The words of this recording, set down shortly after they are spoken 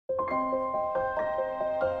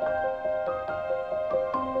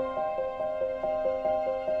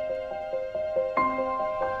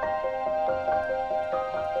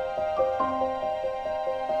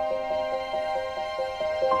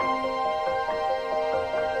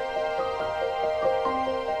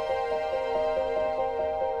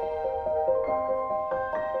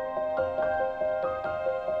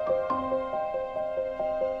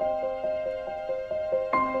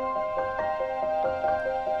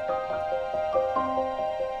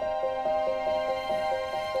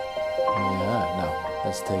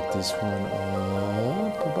Let's take this one up.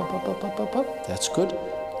 That's good.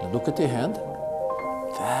 Now look at your hand.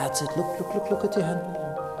 That's it. Look at your hand.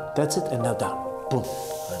 That's it. And now down. Boom.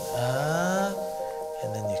 And up.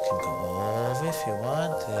 And then you can go over if you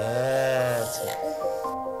want. That's it.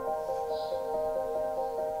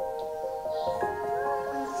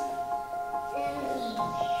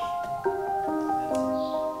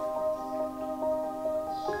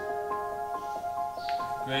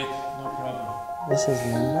 Great, no problem. This is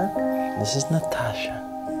Linda. This is Natasha.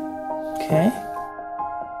 Okay?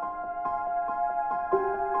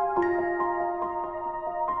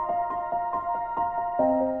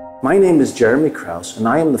 My name is Jeremy Krauss, and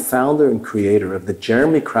I am the founder and creator of the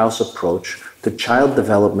Jeremy Krauss Approach to Child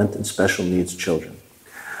Development in Special Needs Children.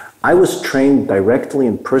 I was trained directly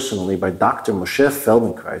and personally by Dr. Moshe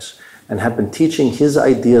Feldenkrais and have been teaching his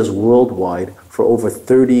ideas worldwide for over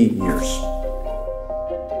 30 years.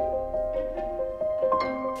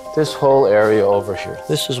 This whole area over here.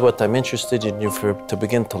 This is what I'm interested in you to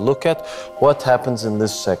begin to look at. What happens in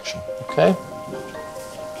this section, okay?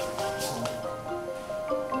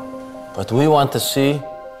 But we want to see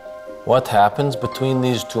what happens between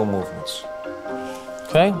these two movements,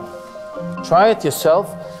 okay? Try it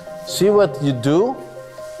yourself, see what you do,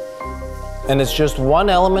 and it's just one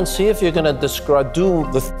element. See if you're gonna do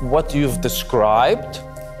what you've described,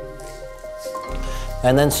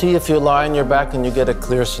 and then see if you lie on your back and you get a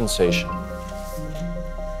clear sensation.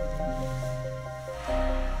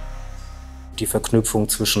 Die Verknüpfung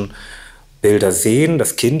zwischen Bilder sehen,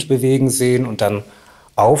 das Kind bewegen sehen und dann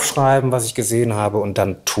aufschreiben, was ich gesehen habe und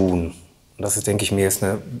dann tun. Und das ist, denke ich mir, ist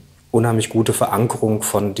eine unheimlich gute Verankerung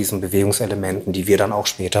von diesen Bewegungselementen, die wir dann auch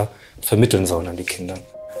später vermitteln sollen an die Kinder.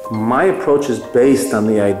 My approach is based on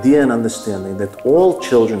the idea and understanding that all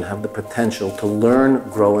children have the potential to learn,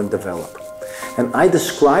 grow, and develop. And I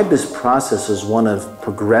describe this process as one of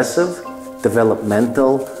progressive,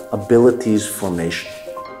 developmental abilities formation.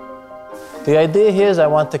 The idea here is I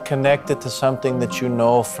want to connect it to something that you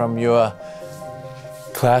know from your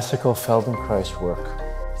classical Feldenkrais work.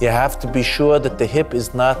 You have to be sure that the hip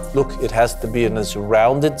is not, look, it has to be in this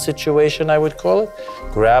rounded situation, I would call it.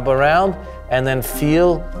 Grab around and then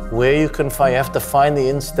feel where you can find, you have to find the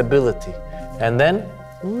instability. And then,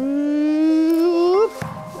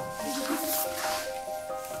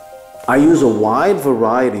 I use a wide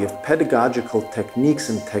variety of pedagogical techniques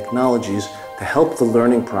and technologies to help the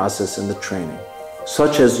learning process and the training,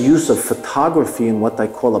 such as use of photography in what I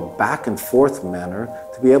call a back and forth manner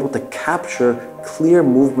to be able to capture clear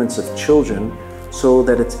movements of children so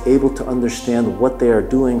that it's able to understand what they are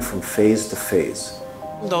doing from phase to phase.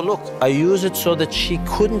 no, look, I use it so that she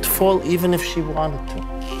couldn't fall even if she wanted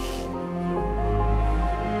to.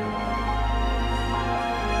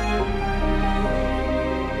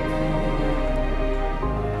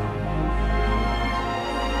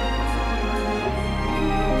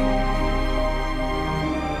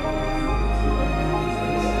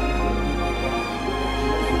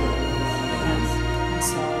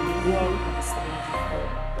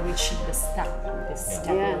 Reaching the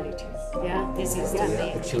stability. Yeah. This is the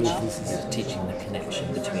main. This is teaching the connection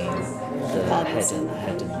between the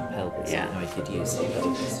head and the pelvis. Yeah. How I could use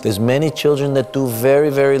it. There's many children that do very,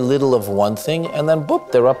 very little of one thing, and then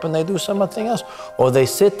boop, they're up and they do something else. Or they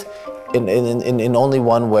sit in only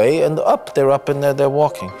one way, and they're up and they're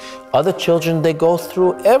walking. Other children, they go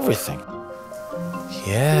through everything.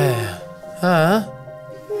 Yeah. Huh?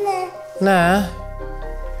 Nah.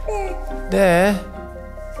 There. There.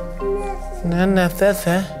 In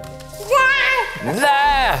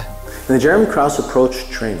the Jeremy Krauss Approach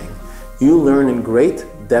training, you learn in great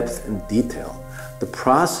depth and detail the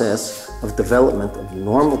process of development of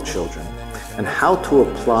normal children and how to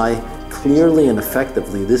apply clearly and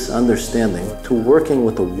effectively this understanding to working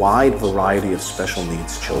with a wide variety of special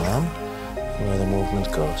needs children. Where the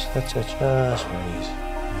movement goes. That's it, just very easy.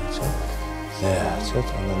 That's it. That's it,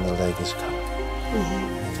 and then the leg is coming. And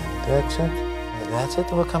then that's it. That's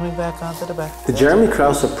it, we're coming back onto the back. The Jeremy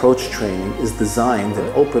Krauss Approach training is designed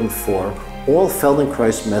and open for all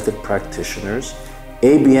Feldenkrais method practitioners,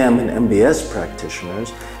 ABM and MBS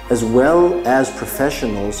practitioners, as well as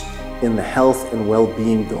professionals in the health and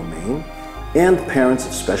well-being domain, and parents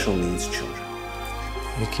of special needs children.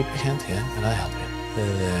 You keep your hand here, and I help you.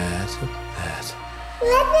 That's it, that's it.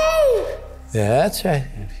 That's right.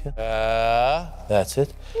 That's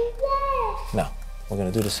it. Now, we're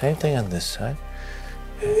gonna do the same thing on this side.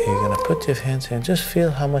 You're gonna put your hands here and just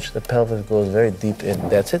feel how much the pelvis goes very deep in.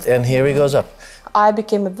 That's it, and here he goes up. I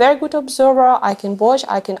became a very good observer. I can watch,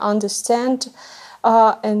 I can understand,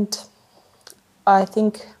 and I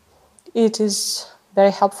think it is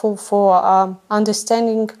very helpful for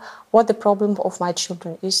understanding what the problem of my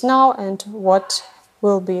children is now and what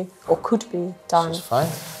will be or could be done. This is fine.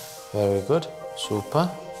 Very good. Super.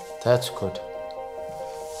 That's good.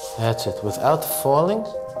 That's it. Without falling,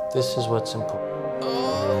 this is what's important.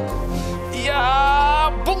 Yeah,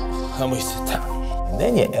 boom. And we sit down. And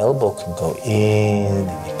then your elbow can go in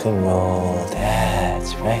and you can roll.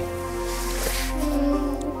 That's right.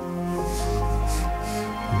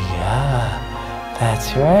 Yeah,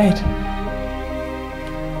 that's right.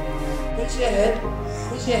 Push your head.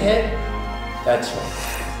 Push your head. That's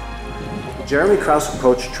right. Jeremy Krauss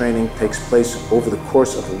Approach training takes place over the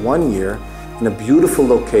course of 1 year in a beautiful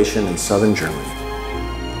location in southern Germany.